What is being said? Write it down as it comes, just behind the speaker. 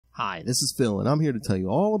Hi, this is Phil, and I'm here to tell you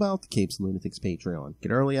all about the Capes and Lunatics Patreon.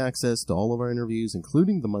 Get early access to all of our interviews,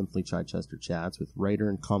 including the monthly Chichester chats with writer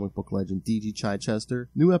and comic book legend D.G. Chichester,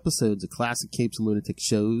 new episodes of classic Capes and Lunatics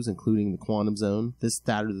shows, including The Quantum Zone, This,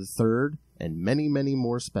 That, or the Third, and many, many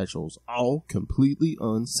more specials, all completely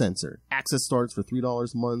uncensored. Access starts for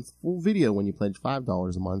 $3 a month, full video when you pledge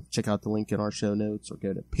 $5 a month. Check out the link in our show notes, or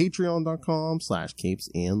go to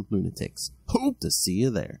patreon.com/CapesandLunatics. Hope to see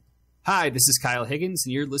you there. Hi, this is Kyle Higgins,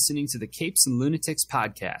 and you're listening to the Capes and Lunatics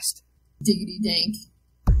podcast. Diggity dank.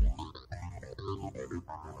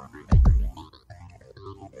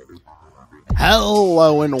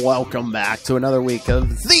 Hello and welcome back to another week of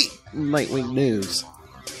the Nightwing News.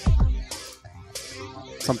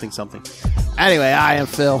 Something. Anyway, I am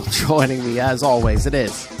Phil. Joining me, as always, it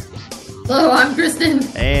is... Hello, I'm Kristen.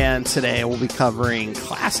 And today we'll be covering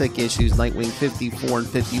classic issues, Nightwing 54 and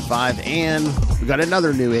 55, and we got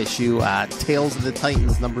another new issue, Tales of the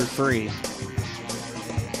Titans number 3.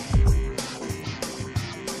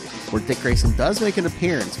 Where Dick Grayson does make an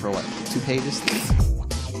appearance for, 2 pages?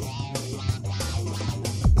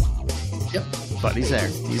 Yep. But he's there.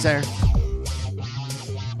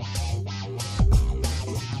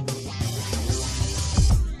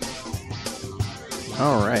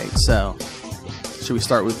 Alright, so should we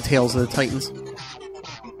start with Tales of the Titans?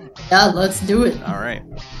 Yeah, let's do it. Alright,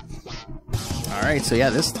 so yeah,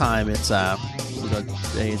 this time it's a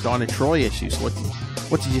Donna Troy issue. So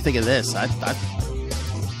what did you think of this? I'm thinking...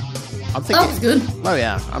 That was good. Oh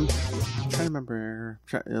yeah, I'm trying to remember,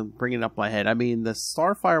 bringing it up my head. I mean, the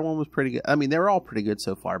Starfire one was pretty good. I mean, they were all pretty good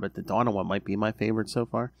so far, but the Donna one might be my favorite so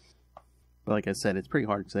far. But like I said, it's pretty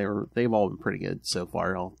hard because they've all been pretty good so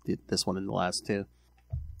far. I'll do this one and the last two.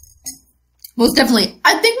 Most definitely.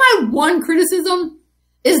 I think my one criticism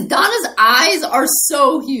is Donna's eyes are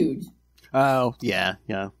so huge. Oh, yeah.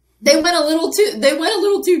 They went a little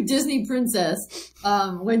too Disney princess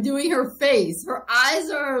when doing her face. Her eyes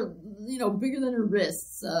are, bigger than her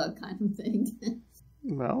wrists, kind of thing.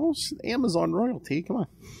 Well, Amazon royalty, come on.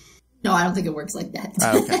 No, I don't think it works like that.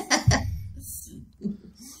 Oh, okay.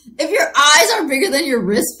 If your eyes are bigger than your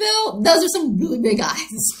wrist, Phil, those are some really big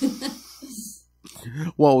eyes.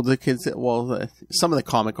 Well, some of the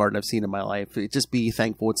comic art I've seen in my life, just be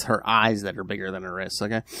thankful it's her eyes that are bigger than her wrists,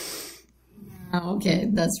 okay? Okay,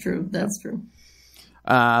 that's true.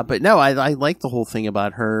 But no, I like the whole thing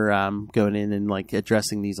about her going in and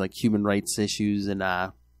addressing these human rights issues in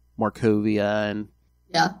Markovia and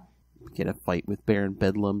get a fight with Baron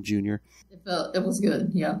Bedlam Jr. It was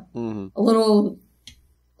good, yeah. Mm-hmm. A little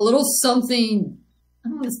something, I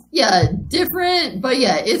don't know, different, but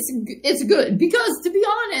yeah, it's good because, to be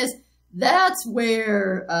honest, that's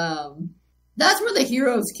where the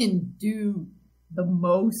heroes can do the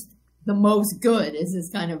most good, is this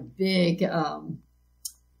kind of big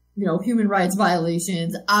human rights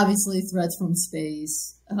violations, obviously threats from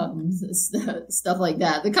space, stuff like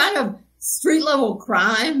that. The kind of street level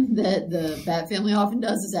crime that the Bat family often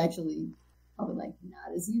does is actually probably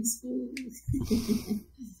not as useful.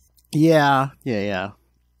 Yeah.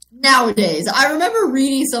 Nowadays, I remember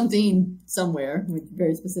reading something somewhere,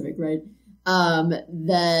 very specific, right?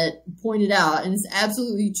 That pointed out, and it's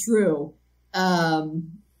absolutely true.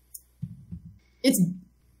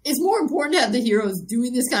 It's more important to have the heroes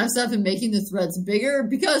doing this kind of stuff and making the threats bigger,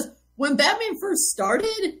 because when Batman first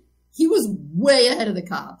started, he was way ahead of the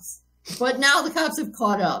cops. But now the cops have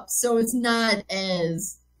caught up, so it's not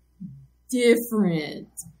as different.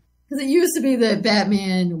 Because it used to be that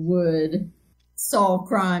Batman would solve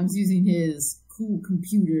crimes using his cool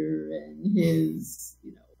computer and his,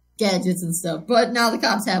 gadgets and stuff. But now the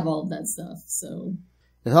cops have all of that stuff, so...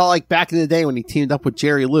 It's not like back in the day when he teamed up with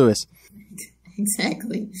Jerry Lewis.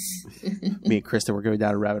 Exactly. Me and Kristen were going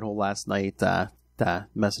down a rabbit hole last night,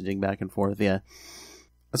 messaging back and forth. Yeah,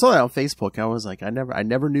 I saw that on Facebook. I was like, I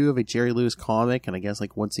never knew of a Jerry Lewis comic, and I guess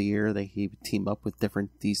once a year he would team up with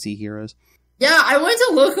different DC heroes. Yeah, I went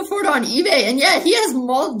to look for it on eBay, and yeah, he has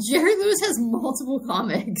Jerry Lewis has multiple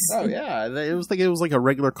comics. Oh yeah, it was like a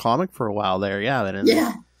regular comic for a while there. Yeah,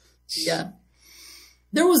 yeah.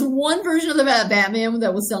 There was one version of the Batman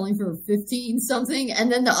that was selling for $15 something,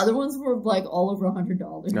 and then the other ones were all over $100.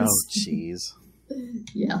 Oh, jeez.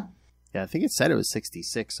 Yeah. Yeah, I think it said it was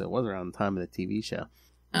 66, so it was around the time of the TV show.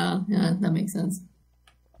 Oh, yeah, that makes sense.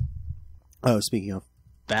 Oh, speaking of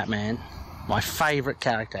Batman, my favorite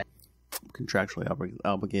character. Contractually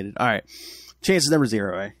obligated. All right. Chances number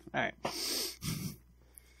 0, eh? All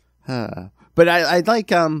right. But I like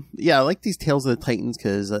these Tales of the Titans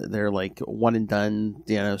because they're one and done,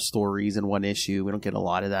 stories in one issue. We don't get a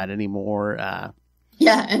lot of that anymore.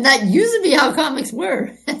 Yeah, and that used to be how comics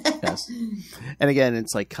were. Yes. And again,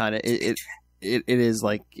 it's like kind of it is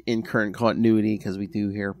like in current continuity because we do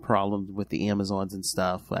hear problems with the Amazons and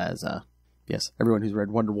stuff. As yes, everyone who's read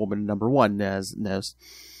Wonder Woman #1 knows.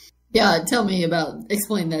 Yeah,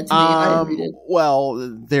 explain that to me. I didn't read it.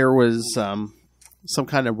 Well, there was some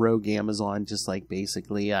kind of rogue Amazon just like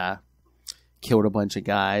basically killed a bunch of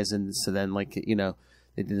guys, and so then like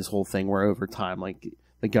they did this whole thing where over time like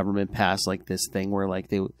the government passed like this thing where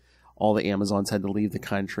like all the Amazons had to leave the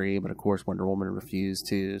country, but of course Wonder Woman refused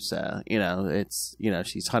to. So it's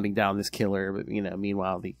she's hunting down this killer, but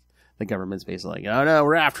meanwhile the government's basically like, oh no,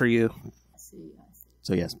 we're after you. I see.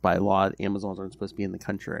 So yes, by law, Amazons aren't supposed to be in the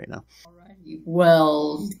country right now. Alrighty.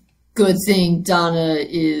 Well, good thing Donna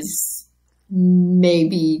is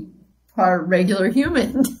maybe part regular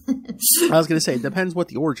human. I was going to say, it depends what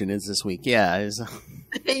the origin is this week. Yeah.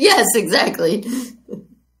 Yes, exactly.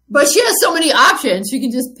 But she has so many options, she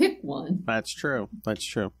can just pick one. That's true.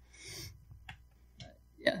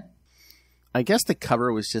 Yeah. I guess the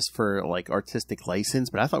cover was just for like artistic license,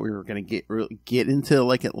 but I thought we were going to get into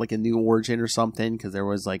like a new origin or something because there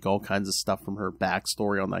was like all kinds of stuff from her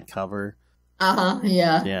backstory on that cover.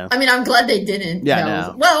 Yeah. I mean, I'm glad they didn't. Yeah.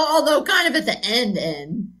 No. Well, although kind of at the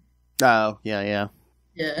end. Oh yeah.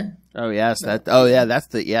 Yeah. Oh yes,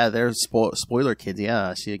 there's spoiler kids.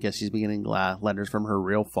 Yeah, I guess she's beginning letters from her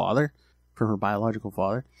real father, from her biological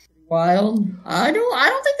father. Wild. I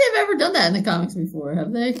don't think they've ever done that in the comics before,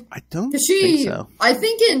 have they? I don't think so. I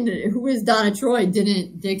think in Who is Donna Troy,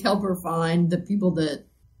 didn't Dick help her find the people that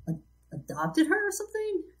adopted her or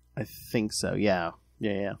something? I think so. Yeah.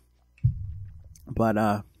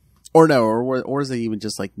 But or no, or is it even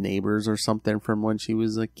just like neighbors or something from when she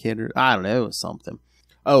was a kid, or I don't know, something.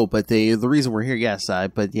 Oh, but the reason we're here, yes,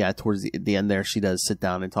 but yeah, towards the end there, she does sit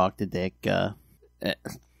down and talk to Dick. And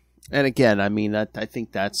again, I mean, I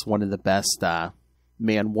think that's one of the best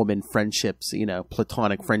man-woman friendships,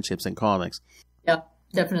 platonic friendships in comics. Yeah,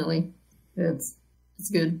 definitely. It's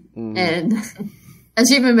good. Mm-hmm. And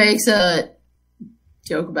she even makes a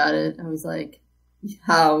joke about it. I was like,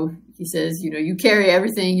 how he says, you carry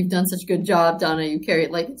everything. You've done such a good job, Donna. You carry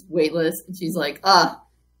it like it's weightless. And she's like,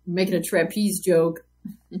 making a trapeze joke.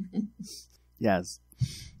 Yes.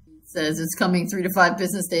 He says it's coming 3 to 5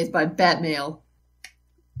 business days by Batmail.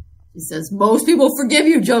 He says, most people forgive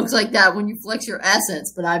you jokes like that when you flex your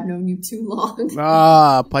assets, but I've known you too long.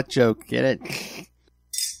 Butt joke. Get it?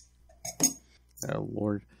 Oh,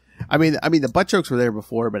 Lord. I mean, the butt jokes were there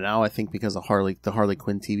before, but now I think because of the Harley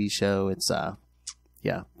Quinn TV show, it's,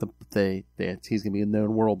 he's going to be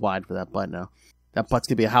known worldwide for that butt now. That butt's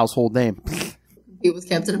going to be a household name. It was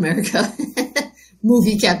Captain America.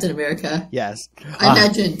 Movie Captain America. Yes. I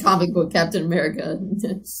imagine comic book Captain America.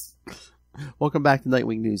 Welcome back to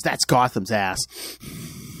Nightwing News. That's Gotham's ass.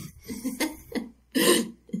 There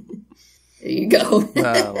you go.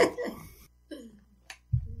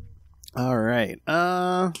 All right.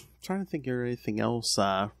 Trying to think of anything else.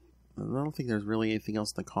 I don't think there's really anything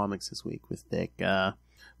else in the comics this week with Dick.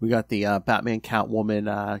 We got the Batman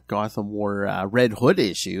Catwoman Gotham War Red Hood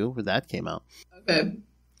issue where that came out. Okay.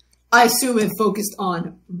 I assume it focused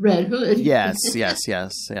on Red Hood. Yes. Yeah.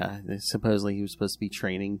 Supposedly he was supposed to be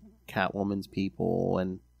training Catwoman's people,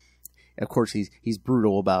 and of course he's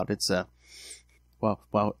brutal about it.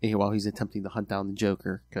 While he's attempting to hunt down the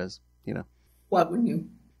Joker, because why wouldn't you?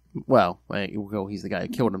 Well, he's the guy who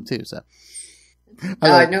killed him too. So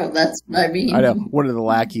I know, that's what I mean. I know. One of the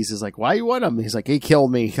lackeys is like, "Why you want him?" He's like, "He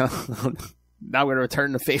killed me. Now I'm going to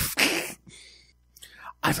return the favor."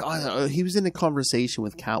 He was in a conversation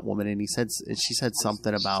with Catwoman, and she said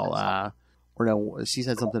something about she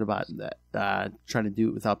said something about trying to do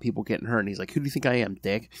it without people getting hurt, and he's like, "Who do you think I am,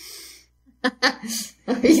 Dick?"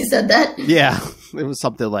 He said that? Yeah, it was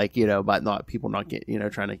something like about not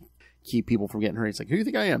trying to keep people from getting hurt. He's like, "Who do you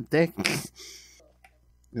think I am, Dick?"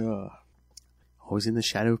 Always in the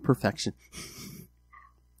shadow of perfection.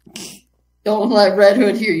 Don't let Red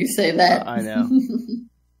Hood hear you say that. I know.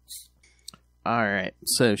 All right,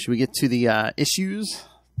 so should we get to the issues?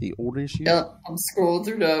 The old issues? Yeah, I'm scrolling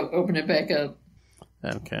through to open it back up.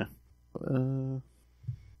 Okay. All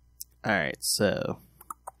right, so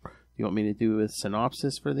you want me to do a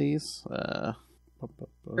synopsis for these? Sure,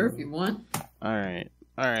 if you want. All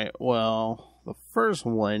right. Well, the first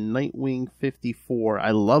one, Nightwing 54.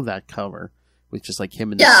 I love that cover with just like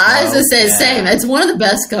him in the snow. I was gonna say the same. It's one of the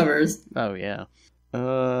best covers. Oh yeah.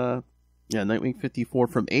 Yeah, Nightwing 54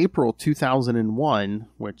 from April 2001,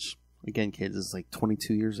 which, again, kids, is like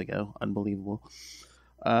 22 years ago. Unbelievable.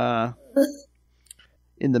 In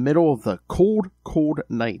the middle of the cold, cold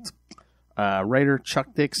night, Writer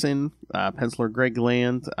Chuck Dixon, penciler Greg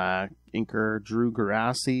Land, inker Drew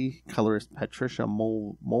Garassi, colorist Patricia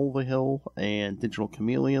Mulvihill, and digital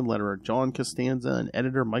chameleon letterer John Costanza, and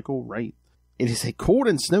editor Michael Wright. It is a cold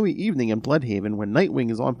and snowy evening in Bloodhaven when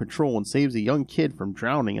Nightwing is on patrol and saves a young kid from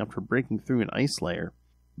drowning after breaking through an ice layer.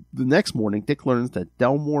 The next morning, Dick learns that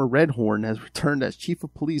Delmore Redhorn has returned as chief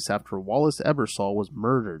of police after Wallace Ebersol was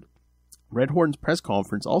murdered. Redhorn's press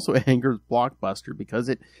conference also angers Blockbuster because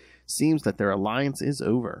it seems that their alliance is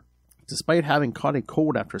over. Despite having caught a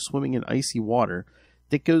cold after swimming in icy water,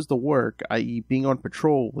 Dick goes to work, i.e. being on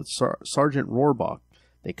patrol with Sergeant Rohrbach.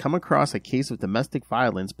 They come across a case of domestic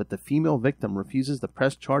violence, but the female victim refuses to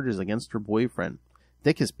press charges against her boyfriend.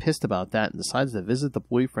 Dick is pissed about that and decides to visit the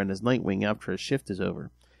boyfriend as Nightwing after his shift is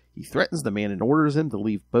over. He threatens the man and orders him to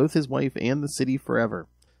leave both his wife and the city forever.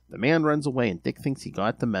 The man runs away and Dick thinks he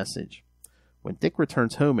got the message. When Dick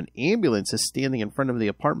returns home, an ambulance is standing in front of the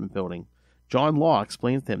apartment building. John Law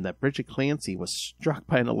explains to him that Bridget Clancy was struck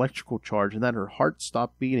by an electrical charge and that her heart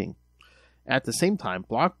stopped beating. At the same time,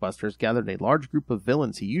 Blockbuster has gathered a large group of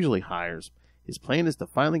villains he usually hires. His plan is to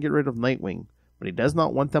finally get rid of Nightwing, but he does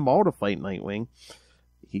not want them all to fight Nightwing.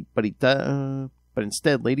 But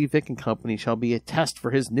instead, Lady Vic and Company shall be a test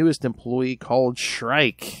for his newest employee called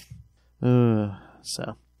Shrike.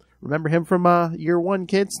 So, remember him from year one,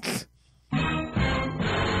 kids?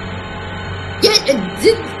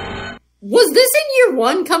 Was this in year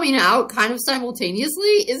one coming out kind of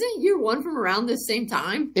simultaneously? Isn't year one from around this same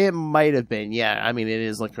time? It might have been, yeah. I mean, it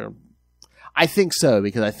is like a... I think so,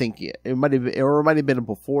 because I think it might have been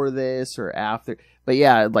before this or after. But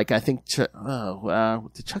yeah, like I think... did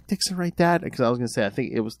Chuck Dixon write that? Because I was going to say, I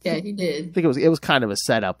think it was... Yeah, he did. I think it was kind of a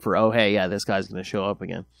setup for, oh, hey, yeah, this guy's going to show up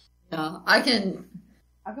again. Yeah, I can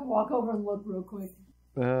walk over and look real quick.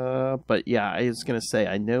 But yeah, I was gonna say,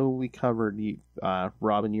 I know we covered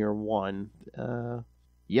Robin Year One.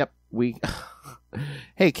 Yep, we.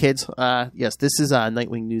 Hey kids, yes, this is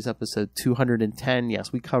Nightwing News episode 210.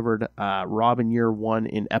 Yes, we covered Robin Year One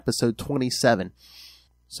in episode 27.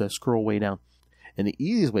 So scroll way down, and the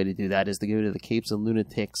easiest way to do that is to go to the Capes and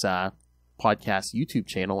Lunatics podcast YouTube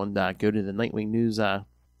channel and go to the Nightwing News the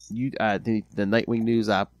Nightwing News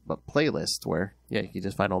playlist where you can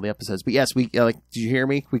just find all the episodes. But yes, we did you hear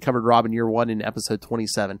me? We covered Robin Year One in episode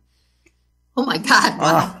 27. Oh my god!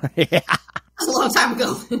 Wow. Yeah. That's a long time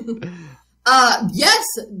ago. Yes,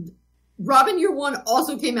 Robin Year One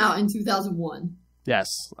also came out in 2001. Yes,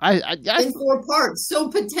 in 4 parts. So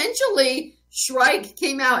potentially Shrike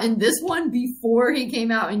came out in this one before he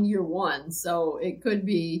came out in Year One. So it could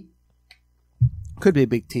be. Could be a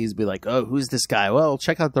big tease, be like, oh, who's this guy? Well,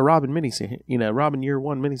 check out the Robin miniseries, Robin Year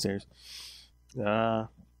One miniseries.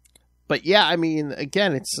 But yeah, I mean,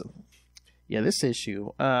 again, it's this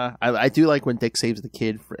issue. I do like when Dick saves the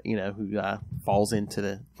kid, who falls into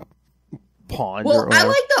the pond. Well, I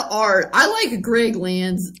like the art. I like Greg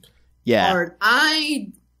Land's art.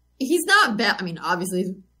 He's not bad. I mean,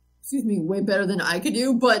 obviously, way better than I could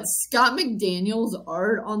do. But Scott McDaniel's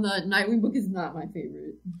art on the Nightwing book is not my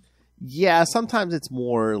favorite. Yeah, sometimes it's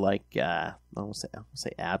more like I won't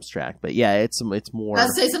say abstract, but yeah, it's more. I'd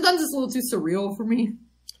say sometimes it's a little too surreal for me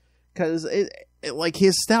because it like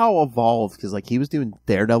his style evolved because like he was doing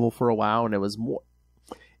Daredevil for a while and it was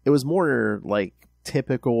more like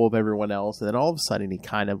typical of everyone else, and then all of a sudden he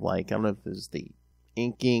kind of like I don't know if it was the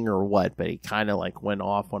inking or what, but he kind of like went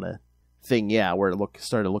off on a thing, where it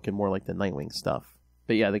started looking more like the Nightwing stuff.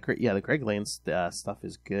 But yeah, the Greg Land stuff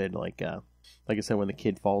is good, like I said, when the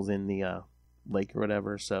kid falls in the lake or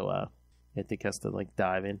whatever, so I think has to like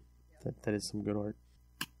dive in. That is some good art.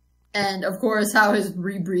 And of course, how his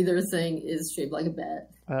rebreather thing is shaped like a bat.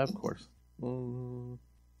 Of course.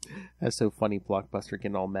 That's so funny. Blockbuster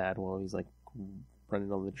getting all mad while he's like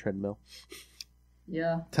running on the treadmill.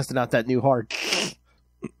 Yeah. Testing out that new heart.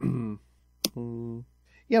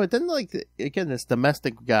 Yeah, but then like again, this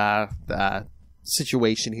domestic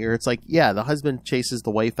situation here, it's like the husband chases the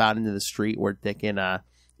wife out into the street where Dick and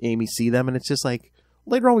Amy see them, and it's just like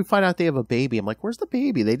later on we find out they have a baby. I'm like, where's the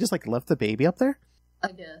baby? They just like left the baby up there,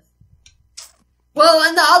 I guess. Well,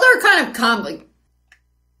 and the other kind of conflict.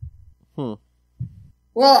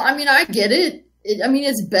 Well, I mean, I get it. I mean,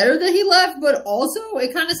 it's better that he left, but also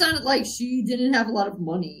it kind of sounded like she didn't have a lot of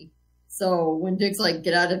money. So when Dick's like,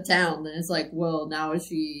 get out of town, then it's like, well, now is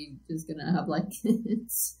she just gonna have like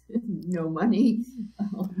no money?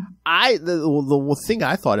 The thing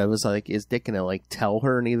I thought of was like, is Dick gonna like tell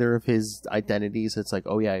her neither of his identities? It's like,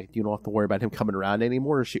 oh yeah, you don't have to worry about him coming around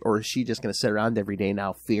anymore, or is she just gonna sit around every day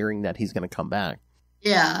now fearing that he's gonna come back?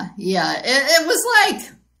 Yeah. It was like,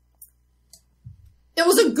 it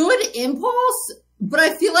was a good impulse, but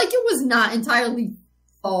I feel like it was not entirely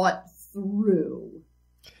thought through.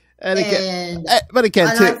 But again, too,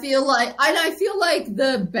 I feel like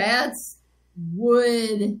the bats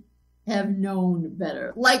would have known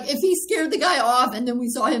better. Like if he scared the guy off, and then we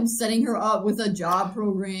saw him setting her up with a job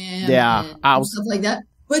program, and stuff like that.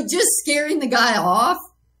 But just scaring the guy off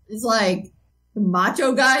is like the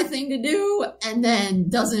macho guy thing to do, and then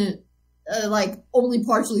doesn't only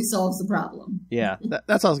partially solves the problem. Yeah,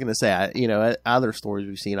 that's what I was gonna say. Other stories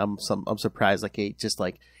we've seen, I'm surprised.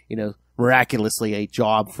 Miraculously a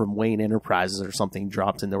job from Wayne Enterprises or something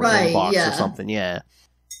dropped in the inbox or something. Yeah,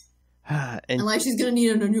 and like she's gonna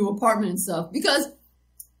need a new apartment and stuff, because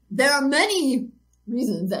there are many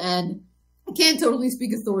reasons, and I can't totally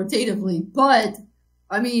speak authoritatively, but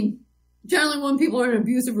I mean, generally when people are in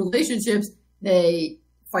abusive relationships, they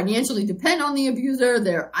financially depend on the abuser,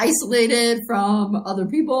 they're isolated from other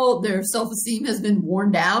people, their self-esteem has been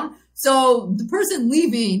worn down, so the person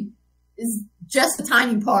leaving is just a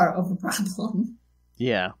tiny part of the problem.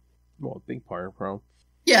 Yeah. Well, a big part of the problem.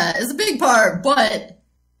 Yeah, it's a big part, but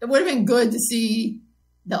it would have been good to see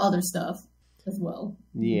the other stuff as well.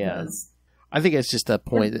 Yeah. I think it's just a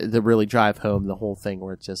point to really drive home the whole thing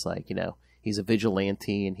where it's just like, he's a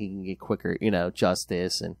vigilante and he can get quicker,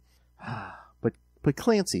 justice. And but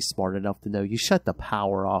Clancy's smart enough to know you shut the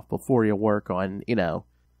power off before you work on,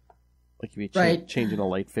 like if you're changing a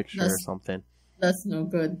light fixture or something. That's no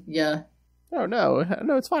good. Yeah. Oh, no,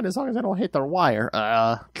 it's fine as long as I don't hit the wire.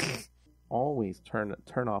 Always turn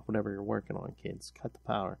off whatever you're working on, kids. Cut the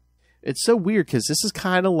power. It's so weird because this is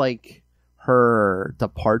kind of like her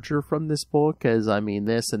departure from this book. Because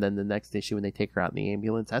this, and then the next issue when they take her out in the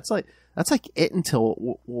ambulance. That's like it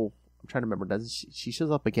until I'm trying to remember. Doesn't she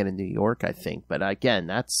shows up again in New York? I think, but again,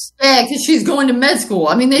 that's because she's going to med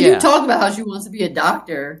school. They do talk about how she wants to be a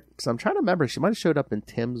doctor. Because I'm trying to remember, she might have showed up in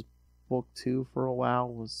Tim's book too for a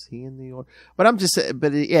while. Was he in New York? But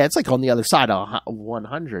it's like on the other side of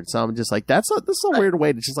 100. So I'm just like, this is a weird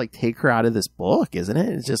way to just like take her out of this book, isn't it?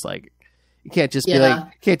 It's just like you can't just be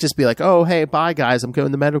like, oh hey, bye guys, I'm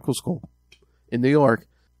going to medical school in New York.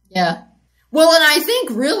 Yeah. Well, and I think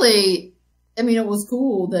really, it was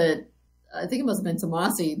cool that I think it must have been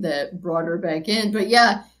Tomasi that brought her back in. But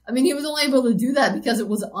yeah, he was only able to do that because it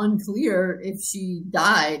was unclear if she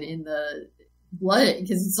died in the blood,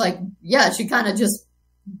 because it's like, she kind of just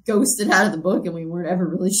ghosted out of the book and we weren't ever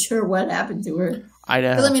really sure what happened to her. I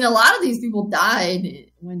know. Because a lot of these people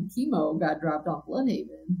died when chemo got dropped on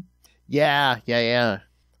Bloodhaven. Yeah.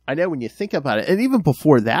 I know when you think about it, and even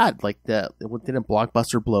before that, like didn't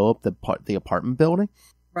Blockbuster blow up the apartment building?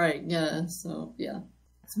 Right. Yeah. So yeah,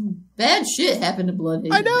 some bad shit happened to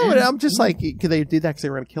Bloodhaven. I know, and I'm just like, could they do that because they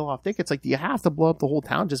were going to kill off Dick? It's like, do you have to blow up the whole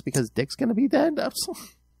town just because Dick's going to be dead?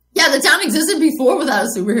 Yeah, the town existed before without a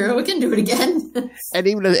superhero. We can do it again. and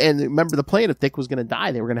remember the plan, if Dick was going to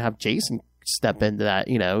die, they were going to have Jason step into that,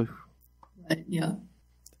 Right, yeah.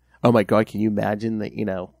 Oh my God, can you imagine that,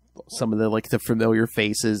 some of the familiar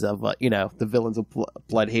faces of, the villains of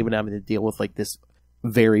Bloodhaven having to deal with this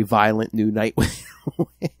very violent new Nightwing?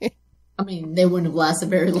 They wouldn't have lasted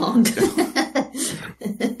very long.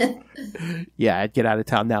 Yeah, I'd get out of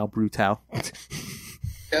town now, Brutal.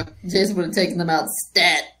 Yeah, Jason would have taken them out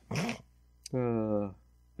stat.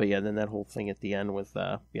 But yeah, then that whole thing at the end with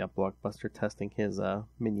Blockbuster testing his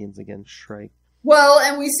minions against Shrike. Well,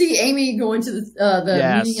 and we see Amy going to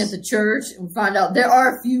the meeting at the church, and we find out there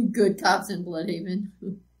are a few good cops in Bloodhaven.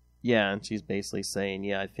 Yeah, and she's basically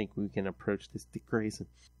saying, I think we can approach this Dick Grayson.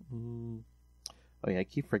 Oh yeah, I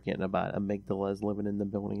keep forgetting about Amygdala's living in the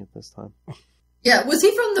building at this time. Yeah, was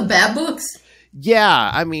he from the Bad Books?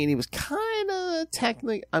 Yeah, he was kind of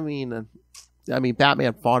technically.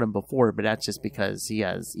 Batman fought him before, but that's just because he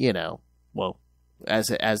has, as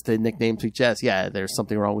the nickname suggests, there's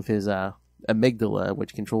something wrong with his amygdala,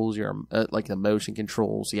 which controls your emotion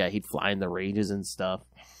controls. Yeah, he'd fly in the rages and stuff.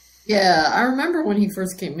 Yeah, I remember when he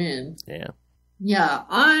first came in. Yeah. Yeah,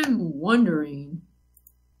 I'm wondering.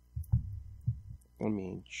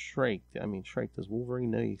 Shrike. Does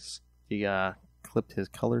Wolverine know he clipped his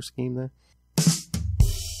color scheme there?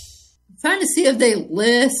 Trying to see if they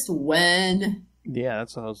list when. Yeah,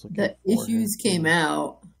 that's what I was looking for. The issues came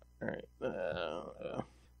out. All right.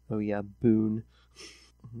 Boone.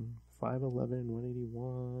 511,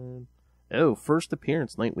 181. Oh, first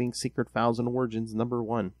appearance, Nightwing Secret Files and Origins,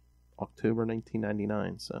 #1, October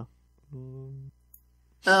 1999. So.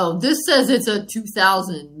 Oh, this says it's a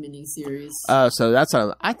 2000 miniseries. Oh, so that's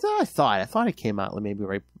what I thought. I thought it came out maybe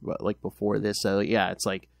right before this. So yeah, it's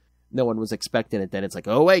like no one was expecting it. Then it's like,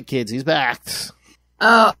 oh wait, kids, he's back.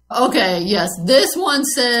 Okay, yes. This one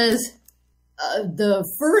says the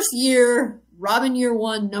first year Robin Year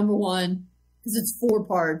One, number one, because it's 4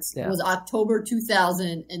 parts. Yeah. It was October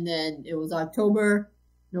 2000, and then it was October,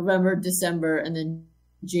 November, December, and then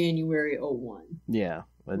January 01. Yeah.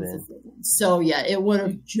 And then, so, yeah, it would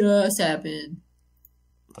have just happened.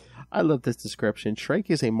 I love this description. Shrike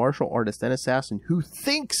is a martial artist and assassin who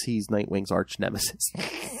thinks he's Nightwing's arch nemesis.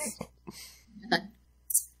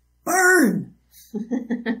 Burn!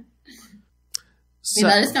 So,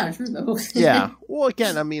 that is kind of true, though. yeah. Well,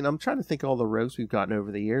 again, I mean, I'm trying to think of all the rogues we've gotten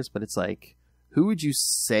over the years, but it's like, who would you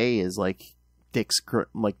say is like Dick's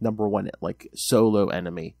like number one like solo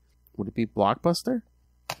enemy? Would it be Blockbuster?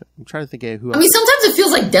 I'm trying to think of who else. I mean, sometimes it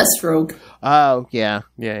feels like Deathstroke. Oh, yeah.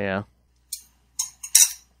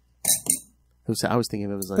 I was thinking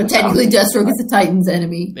of it as like... But technically, Deathstroke is the Titan's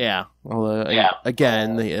enemy. Yeah. Although,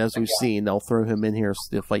 again, as we've seen, they'll throw him in here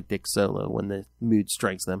to fight Dick solo when the mood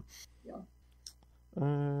strikes them. Yeah.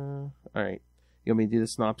 All right. You want me to do the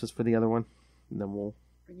synopsis for the other one? And then we'll...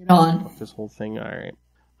 Bring it on. This whole thing. All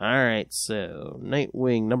right. So,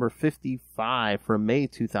 Nightwing number 55 from May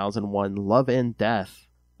 2001, Love and Death,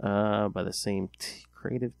 by the same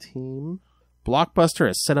creative team. Blockbuster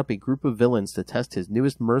has set up a group of villains to test his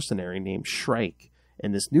newest mercenary named Shrike,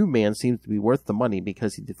 and this new man seems to be worth the money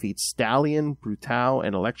because he defeats Stallion, Brutal,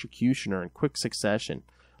 and Electrocutioner in quick succession.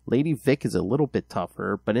 Lady Vic is a little bit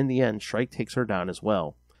tougher, but in the end, Shrike takes her down as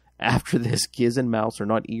well. After this, Giz and Mouse are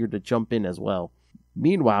not eager to jump in as well.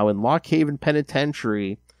 Meanwhile, in Lockhaven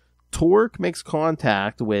Penitentiary, Torque makes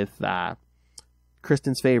contact with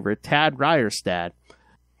Kristen's favorite, Tad Ryerstad.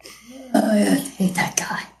 Oh, yeah, I hate that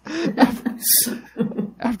guy.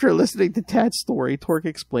 After listening to Tad's story, Torque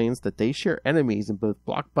explains that they share enemies in both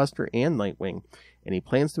Blockbuster and Nightwing, and he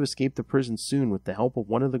plans to escape the prison soon with the help of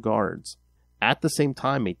one of the guards. At the same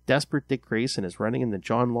time, a desperate Dick Grayson is running into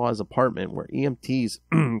John Law's apartment where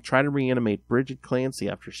EMTs try to reanimate Bridget Clancy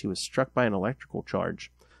after she was struck by an electrical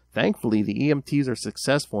charge. Thankfully, the EMTs are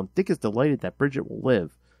successful, and Dick is delighted that Bridget will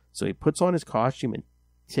live, so he puts on his costume and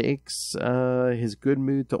takes his good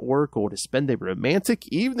mood to Oracle to spend a romantic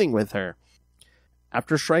evening with her.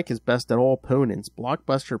 After Shrike is best at all opponents,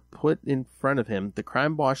 Blockbuster put in front of him, the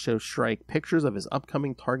crime boss shows Shrike pictures of his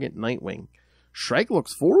upcoming target, Nightwing. Shrike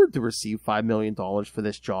looks forward to receive $5 million for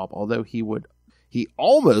this job, although he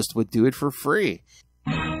almost would do it for free.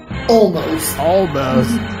 Almost.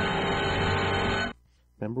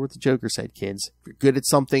 Remember what the Joker said, kids. If you're good at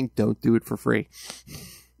something, don't do it for free.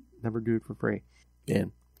 Never do it for free.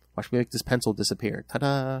 And watch me make this pencil disappear.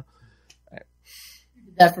 Ta-da! Right.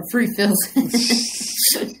 That for free, Phil.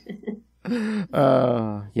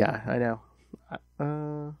 Yeah, I know.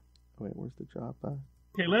 Wait, where's the job?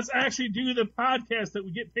 Okay, let's actually do the podcast that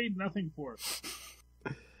we get paid nothing for.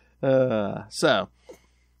 So,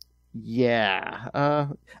 yeah.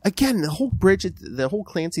 Again, the whole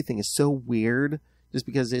Clancy thing is so weird. Just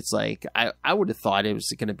because it's like, I would have thought it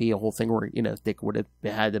was going to be a whole thing where, Dick would have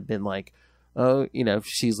had to have been like, oh, if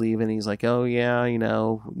she's leaving, he's like, oh yeah,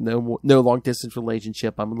 no long distance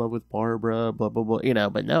relationship. I'm in love with Barbara, blah, blah, blah,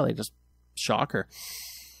 but no, they just shock her.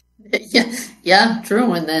 Yeah,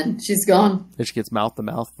 true. And then she's gone. And she gets mouth to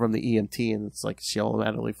mouth from the EMT, and it's like she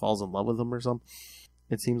automatically falls in love with him or something.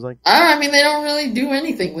 It seems like. I mean, they don't really do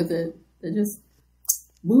anything with it. They just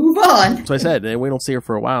move on. So I said, we don't see her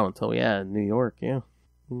for a while until, in New York, yeah.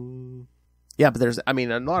 Yeah, but there's,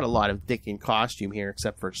 not a lot of Dick in costume here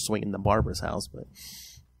except for swinging the Barbara's house, but.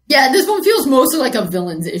 Yeah, this one feels mostly like a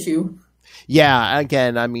villain's issue. Yeah,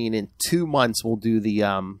 again, in 2 months we'll do the,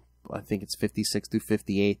 I think it's 56 through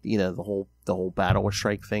 58, the whole Battle with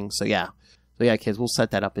Shrike thing. So yeah, kids, we'll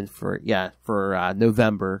set that up for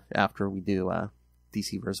November after we do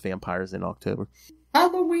DC vs. Vampires in October.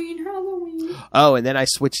 Halloween. Oh, and then I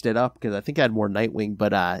switched it up because I think I had more Nightwing,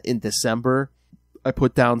 but in December I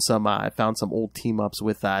put down I found some old team ups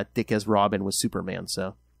with Dick as Robin with Superman.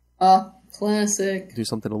 So classic. Do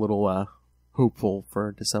something a little hopeful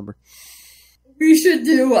for December. We should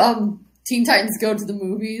do Teen Titans Go to the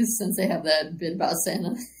Movies, since they have that bit about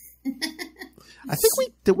Santa. I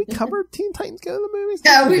think did we cover Teen Titans Go to the Movies?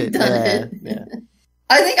 Yeah, we've done it. Yeah.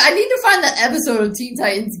 I think I need to find the episode of Teen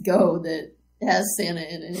Titans Go that has Santa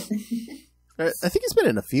in it. I think he's been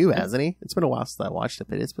in a few, hasn't he? It's been a while since I watched it,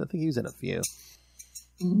 but I think he was in a few.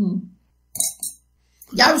 Mm-hmm.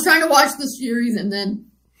 Yeah, I was trying to watch the series, and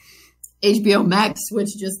then HBO Max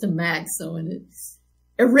switched just to Max, so it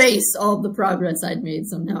erased all the progress I'd made,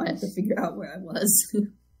 so now I have to figure out where I was.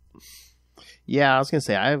 Yeah, I was going to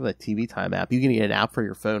say, I have a TV Time app. You can get an app for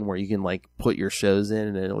your phone where you can put your shows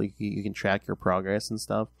in, and you can track your progress and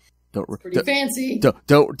stuff. Pretty fancy.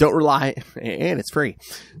 Don't rely, and it's free.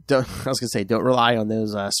 Don't rely on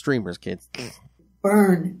those streamers, kids.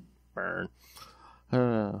 Burn.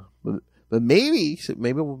 But maybe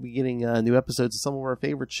we'll be getting new episodes of some of our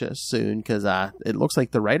favorite shows soon, because it looks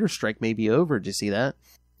like the writer's strike may be over. Did you see that?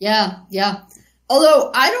 Yeah.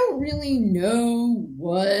 Although I don't really know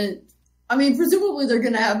what. I mean, presumably they're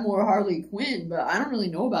going to have more Harley Quinn, but I don't really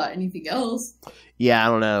know about anything else. Yeah, I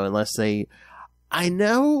don't know, unless they. I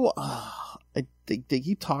know they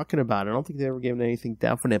keep talking about it. I don't think they've ever given anything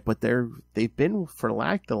definite, but they've been for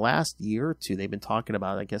like the last year or two. They've been talking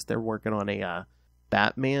about. I guess they're working on a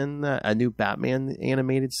new Batman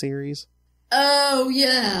animated series. Oh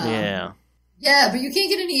yeah. Yeah. Yeah, but you can't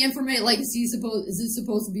get any information. Like, is it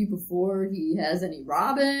supposed to be before he has any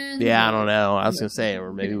Robin? Yeah, I don't know. I was gonna say,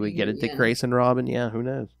 or maybe we get a Dick Grayson Robin. Yeah, who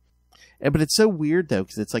knows? But it's so weird though,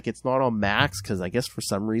 because it's like it's not on Max, because I guess for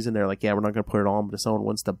some reason they're like, yeah, we're not gonna put it on, but if someone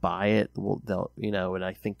wants to buy it, they'll and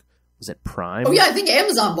I think, was it Prime? Oh yeah, I think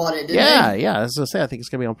Amazon bought it. Didn't they? Yeah. I was gonna say, I think it's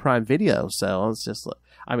gonna be on Prime Video. So it's just,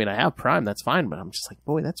 I mean, I have Prime, that's fine, but I'm just like,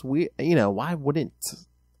 boy, that's weird. Why wouldn't?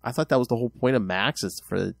 I thought that was the whole point of Max, is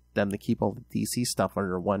for them to keep all the DC stuff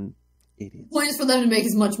under one idiot. The point is for them to make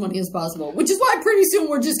as much money as possible, which is why pretty soon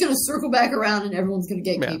we're just going to circle back around and everyone's going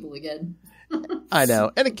to get cable again. I know,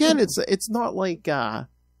 and again, it's not like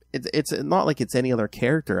it's not like it's any other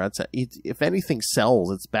character. If anything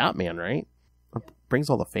sells, it's Batman, right? It brings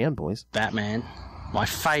all the fanboys. Batman, my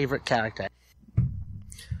favorite character.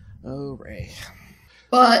 Oh, Ray.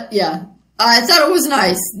 But yeah, I thought it was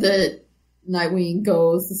nice that Nightwing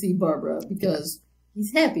goes to see Barbara because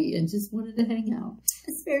he's happy and just wanted to hang out.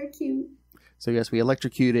 It's very cute. So yes, we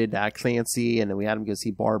electrocuted Clancy, and then we had him go see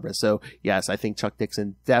Barbara. So yes, I think Chuck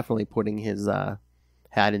Dixon definitely putting his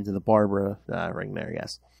hat into the Barbara ring there.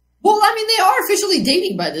 Yes. Well, I mean, they are officially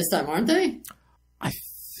dating by this time, aren't they? I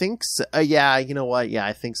think so. Yeah, you know what? Yeah,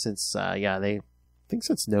 I think since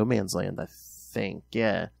since No Man's Land. I think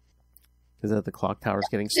because the clock tower's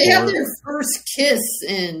getting They slower. have their first kiss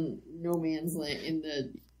in No Man's Land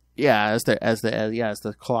as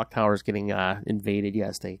the clock tower's getting invaded.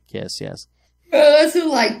 Yes, they kiss. Yes. That's in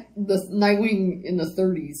like the Nightwing in the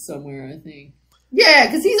 30s somewhere, I think. Yeah,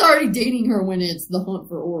 because he's already dating her when it's the hunt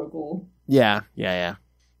for Oracle. Yeah.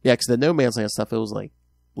 Because the No Man's Land stuff, it was like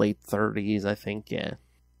late 30s, I think. Yeah.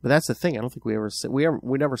 But that's the thing. I don't think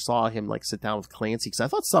we never saw him like sit down with Clancy, because I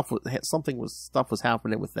thought stuff was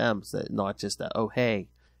happening with them, so not just that. Oh hey,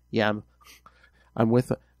 yeah, I'm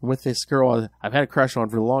with this girl I've had a crush on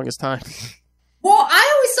for the longest time. Well,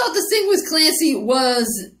 I always thought the thing with Clancy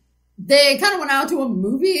was they kind of went out to a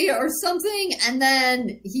movie or something, and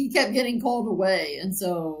then he kept getting called away, and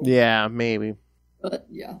so yeah, maybe. But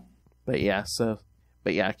yeah,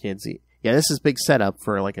 kids. Yeah, this is big setup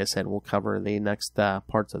for, like I said, we'll cover the next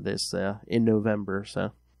parts of this in November.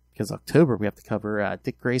 So, because October we have to cover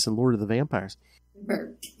Dick Grayson, Lord of the Vampires.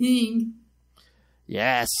 Vampire King.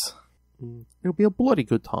 Yes, it'll be a bloody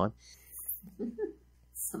good time.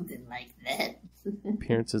 Something like that.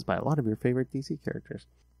 Appearances by a lot of your favorite DC characters.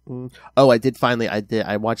 Oh,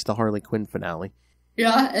 I watched the Harley Quinn finale.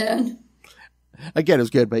 Yeah, and again, it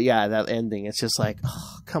was good, but yeah, that ending, it's just like,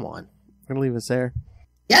 oh, come on, we're gonna leave us there.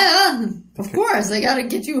 Yeah, of course. They got to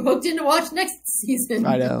get you hooked in to watch next season.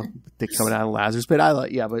 I know. Dick coming out of Lazarus, but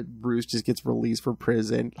but Bruce just gets released from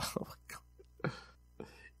prison. Oh my god,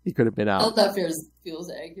 he could have been out. Oh, that feels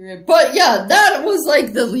accurate. But yeah, that was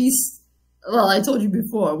like the least. Well, I told you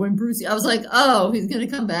before when Bruce. I was like, oh, he's gonna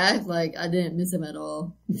come back. Like I didn't miss him at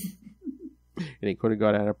all. And he could have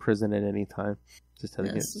got out of prison at any time. Just had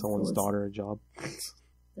to get someone's daughter a job.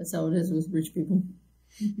 That's how it is with rich people.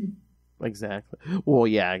 Exactly. Well,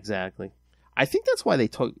 yeah, exactly. I think that's why they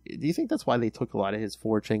took. Do you think that's why they took a lot of his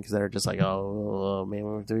fortune? Because they're just like, oh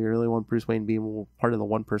man, do we really want Bruce Wayne to be part of the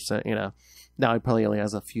 1%? Now he probably only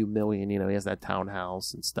has a few million. He has that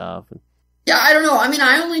townhouse and stuff. Yeah, I don't know. I mean,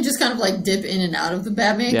 I only just kind of like dip in and out of the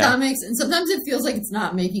Batman comics, and sometimes it feels like it's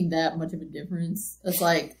not making that much of a difference. It's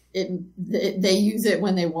like they use it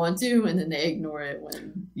when they want to, and then they ignore it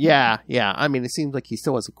when. Yeah. I mean, it seems like he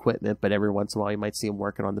still has equipment, but every once in a while you might see him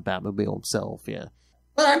working on the Batmobile himself. Yeah.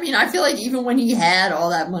 But I mean, I feel like even when he had all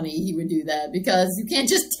that money, he would do that because you can't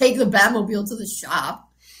just take the Batmobile to the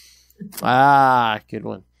shop. Good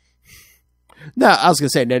one. No, I was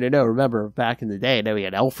gonna say no. Remember back in the day, he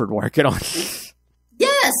had Alfred working on.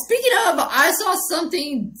 Yeah. Speaking of, I saw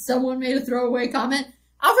something. Someone made a throwaway comment.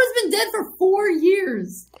 Alfred's been dead for 4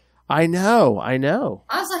 years. I know. I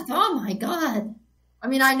was like, oh my god. I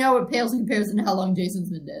mean, I know it pales in comparison to how long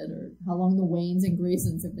Jason's been dead or how long the Waynes and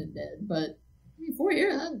Graysons have been dead, but 4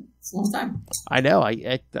 years, that's a long time. I know.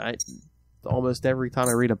 I almost every time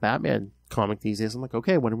I read a Batman comic these days, I'm like,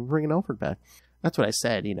 okay, when are we bringing Alfred back? That's what I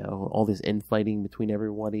said, all this infighting between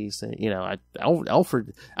everybody. So,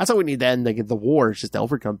 Alfred, that's how we need to end the war. It's just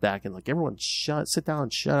Alfred comes back and everyone sit down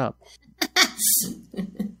and shut up.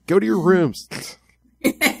 Go to your rooms.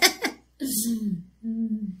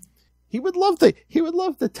 He would love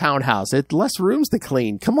the townhouse. It's less rooms to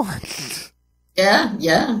clean. Come on.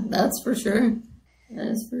 Yeah, that's for sure. That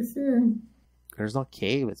is for sure. There's no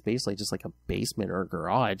cave. It's basically just like a basement or a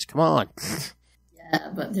garage. Come on.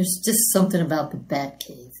 Yeah, but there's just something about the bat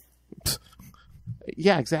cave.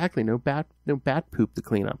 Yeah, exactly. No bat poop to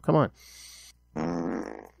clean up. Come on.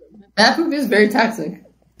 Bat poop is very toxic.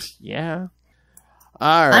 Yeah.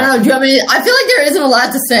 All right. I don't know. I feel like there isn't a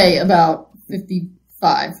lot to say about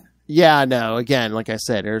 55. Yeah, no. Again, like I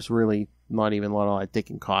said, there's really not even a lot of Dick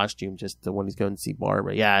in costume, just when he's going to see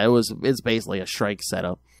Barbara. Yeah, it's basically a Shrike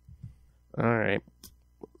setup. All right.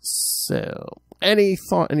 So, any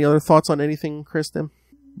other thoughts on anything, Kristen?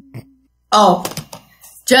 Oh,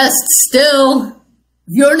 just still, if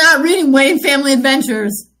you're not reading Wayne Family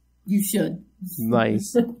Adventures, you should.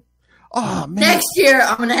 Nice. Oh man! Next year,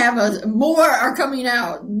 I'm gonna have more are coming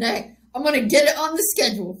out. I'm gonna get it on the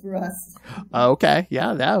schedule for us. Okay,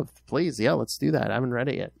 yeah, please, yeah, let's do that. I haven't read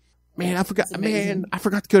it yet. Man, I forgot. Man, I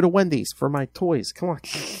forgot to go to Wendy's for my toys. Come on.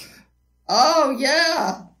 Oh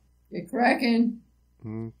yeah, get cracking.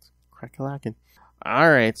 Crack-a-lackin'. All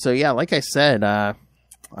right, so yeah, like I said,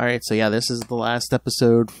 this is the last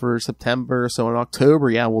episode for September. So in October,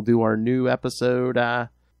 yeah, we'll do our new episode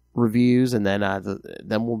reviews, and then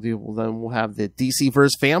we'll have the DC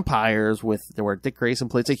vs. Vampires where Dick Grayson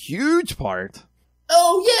plays a huge part.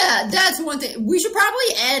 Oh yeah, that's one thing we should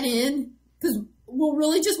probably add in, because we'll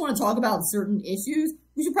really just want to talk about certain issues.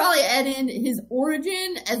 We should probably add in his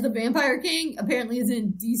origin as the Vampire King. Apparently is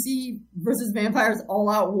in DC vs. Vampires All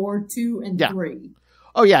Out War 2 and 3.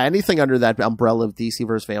 Oh yeah, anything under that umbrella of DC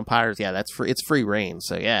vs. Vampires, yeah, that's free. It's free reign.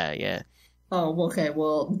 So yeah. Oh, okay.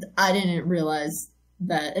 Well, I didn't realize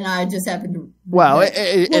that, and I just happened to.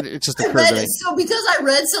 It just occurred to me. So because I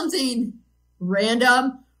read something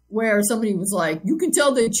random where somebody was like, "You can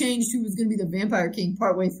tell they changed who was going to be the Vampire King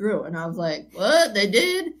partway through," and I was like, "What? They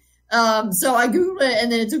did?" So I googled it,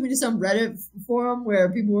 and then it took me to some Reddit forum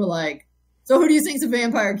where people were like, "So who do you think's the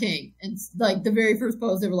Vampire King?" And like the very first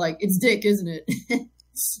post, they were like, "It's Dick, isn't it?"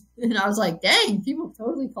 And I was like, "Dang, people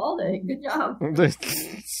totally called it. Good job." Because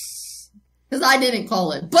I didn't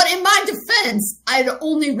call it. But in my defense, I'd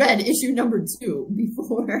only read issue number 2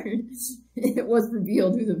 before it was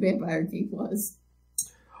revealed who the Vampire King was.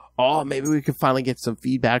 Oh, maybe we could finally get some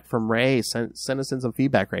feedback from Ray. Send us in some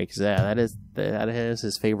feedback, Ray, because that is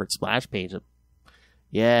his favorite splash page.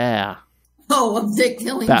 Yeah. Oh, of Dick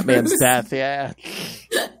killing Batman's Bruce. death, yeah.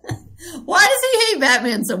 Why does he hate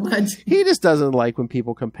Batman so much? He just doesn't like when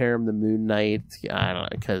people compare him to Moon Knight. I don't know,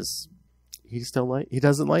 because he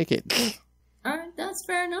doesn't like it. All right, that's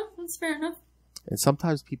fair enough. And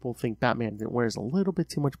sometimes people think Batman wears a little bit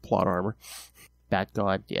too much plot armor.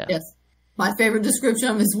 Bat-God, yeah. Yes. My favorite description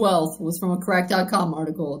of his wealth was from a Crack.com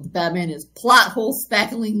article. The Batman is plot hole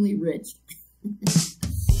spacklingly rich.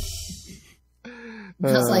 I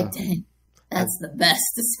was like, dang, that's the best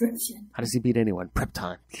description. How does he beat anyone? Prep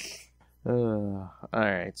time. All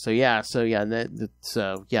right. So yeah,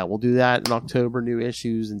 we'll do that in October. New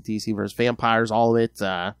issues in DC vs. Vampires, all of it.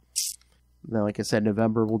 Now, like I said,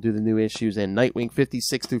 November we'll do the new issues in Nightwing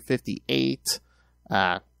 56 through 58.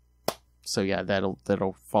 So yeah, that'll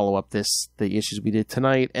follow up the issues we did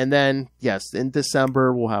tonight, and then yes, in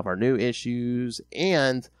December we'll have our new issues,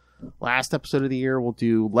 and last episode of the year we'll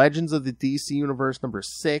do Legends of the DC Universe number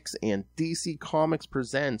 6 and DC Comics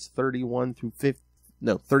Presents 31 and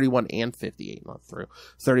 58, not through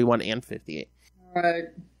 31 and 58. All right,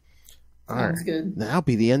 sounds good. That'll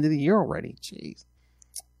be the end of the year already. Jeez.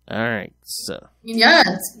 All right, so yeah,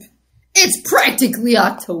 it's practically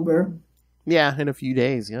October. Yeah, in a few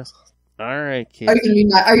days. Yes. All right, kids. Are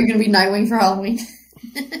you gonna be Nightwing for Halloween?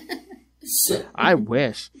 I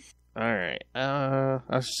wish. All right.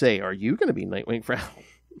 I'll say, are you gonna be Nightwing for Halloween?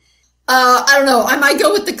 I don't know. I might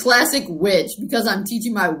go with the classic witch because I'm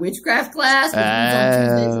teaching my witchcraft class, which is on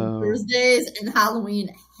Tuesdays and Thursdays, and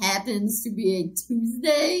Halloween happens to be a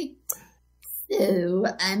Tuesday. So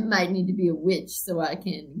I might need to be a witch so I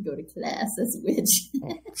can go to class as a witch.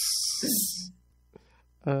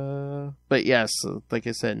 But yes, like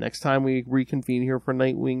I said, next time we reconvene here for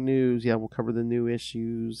Nightwing news, yeah, we'll cover the new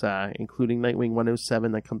issues, including Nightwing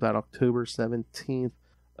 107 that comes out October 17th.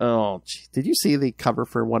 Oh, gee. Did you see the cover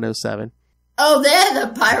for 107? Oh, they're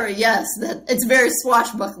the pirate, yes. It's very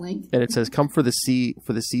swashbuckling. And it says, "Come for the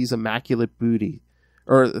sea's immaculate booty."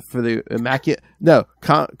 Or for the immaculate... No,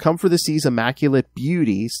 come for the sea's immaculate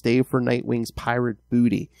beauty. Stay for Nightwing's pirate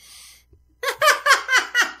booty.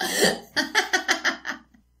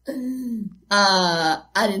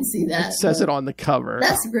 I didn't see that. It says it on the cover.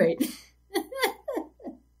 That's great.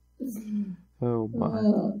 Oh,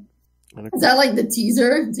 my. Is that like the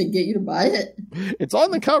teaser to get you to buy it? It's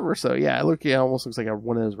on the cover, so yeah, it almost looks like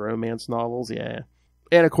one of those romance novels, yeah.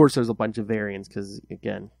 And of course, there's a bunch of variants because,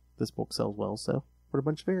 again, this book sells well, so put a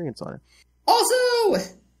bunch of variants on it. Also,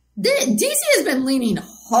 DC has been leaning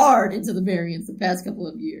hard into the variants the past couple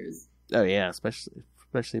of years. Oh yeah, especially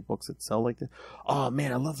books that sell like this. Oh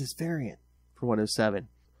man, I love this variant for 107.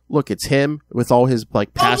 Look, it's him with all his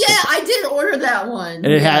like past. Oh yeah, I did order that one. And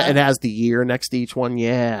it has the year next to each one.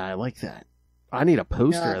 Yeah, I like that. I need a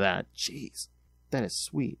poster of that. Jeez, that is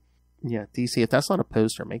sweet. Yeah, DC, if that's not a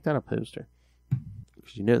poster, make that a poster.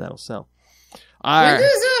 Because you know that'll sell. When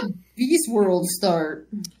does a Beast World start?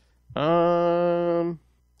 I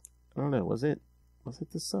don't know. Was it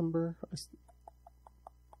December?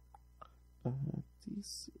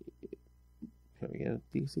 DC. Here we go.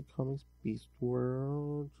 DC Comics Beast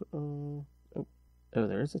World.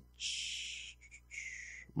 There is a.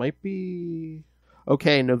 Might be.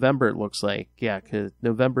 Okay, November it looks like. Yeah, because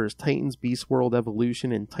November is Titans Beast World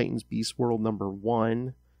Evolution and Titans Beast World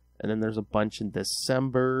 #1. And then there's a bunch in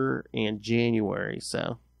December and January.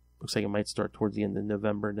 So looks like it might start towards the end of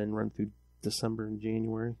November and then run through December and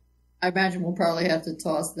January. I imagine we'll probably have to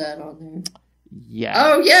toss that on there. Yeah.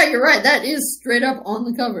 Oh, yeah, you're right. That is straight up on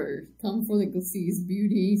the cover. Come for the sea's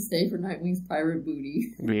beauty, stay for Nightwing's pirate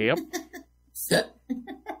booty. Yep.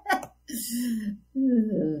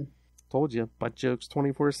 Told you. Butt jokes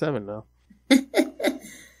 24/7 now.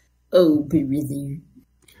 Oh, baby there.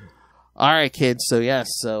 All right, kids. So,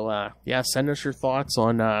 send us your thoughts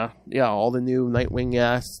on, all the new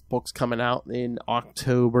Nightwing books coming out in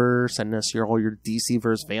October. Send us all your DC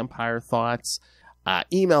vs. Vampire thoughts.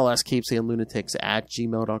 Email us,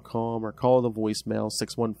 CapesandLunatics@gmail.com, or call the voicemail,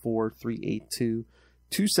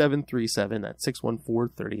 614-382-2737. That's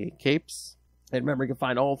 614-38-CAPES. And remember, you can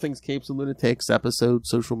find all things Capes and Lunatics, episodes,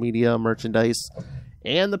 social media, merchandise,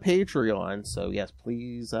 and the Patreon. So, yes,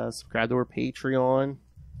 please subscribe to our Patreon.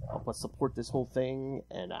 Help us support this whole thing.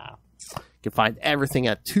 And you can find everything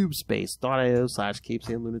at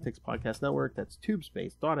tubespace.io/CapesandLunatics Podcast Network. That's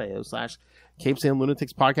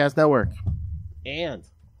tubespace.io/CapesandLunatics Podcast Network. And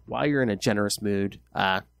while you're in a generous mood,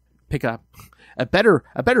 pick up a better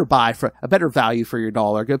value for your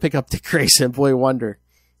dollar. Go pick up Dick Grayson, Boy Wonder,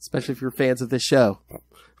 especially if you're fans of this show.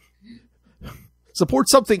 Support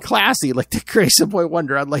something classy like Dick Grayson, Boy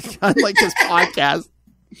Wonder, unlike this podcast.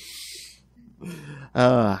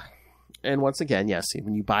 And once again, yes,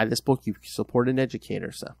 when you buy this book, you support an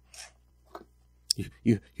educator. So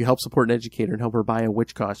you help support an educator and help her buy a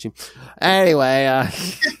witch costume. Anyway,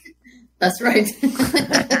 that's right.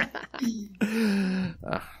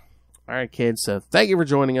 All right, kids. So thank you for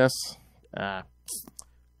joining us.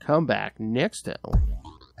 Come back next time.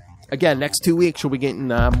 Again, next 2 weeks we'll be getting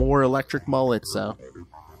more electric mullets. So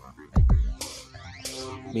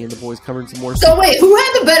me and the boys covered some more. So wait, who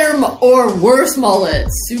had the better or worse mullet,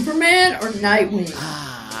 Superman or Nightwing?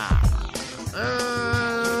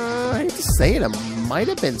 I hate to say it, it might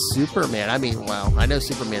have been Superman. I mean, well, I know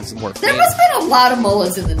Superman's more famous. There must have been a lot of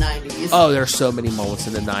mullets in the 90s. Oh, there are so many mullets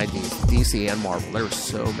in the 90s. DC and Marvel. There were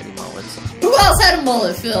so many mullets. Who else had a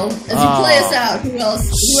mullet, Phil? As you play us out, who else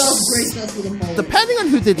graced us with a mullet? Depending on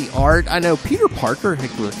who did the art, I know Peter Parker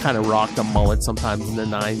kind of rocked a mullet sometimes in the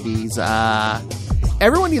 90s.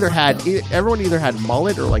 Everyone either had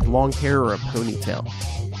mullet or like long hair or a ponytail.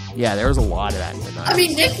 Yeah, there was a lot of that in the 90s. I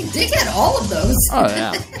mean, Dick had all of those. Oh,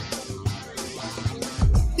 yeah.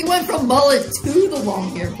 He went from mullet to the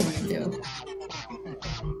long hair ponytail.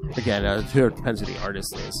 Again, it depends who the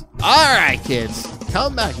artist is. All right, kids.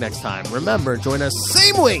 Come back next time. Remember, join us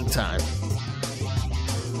same wing time.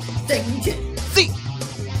 Thank you. See,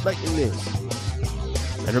 like it is.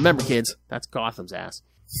 And remember, kids, that's Gotham's ass.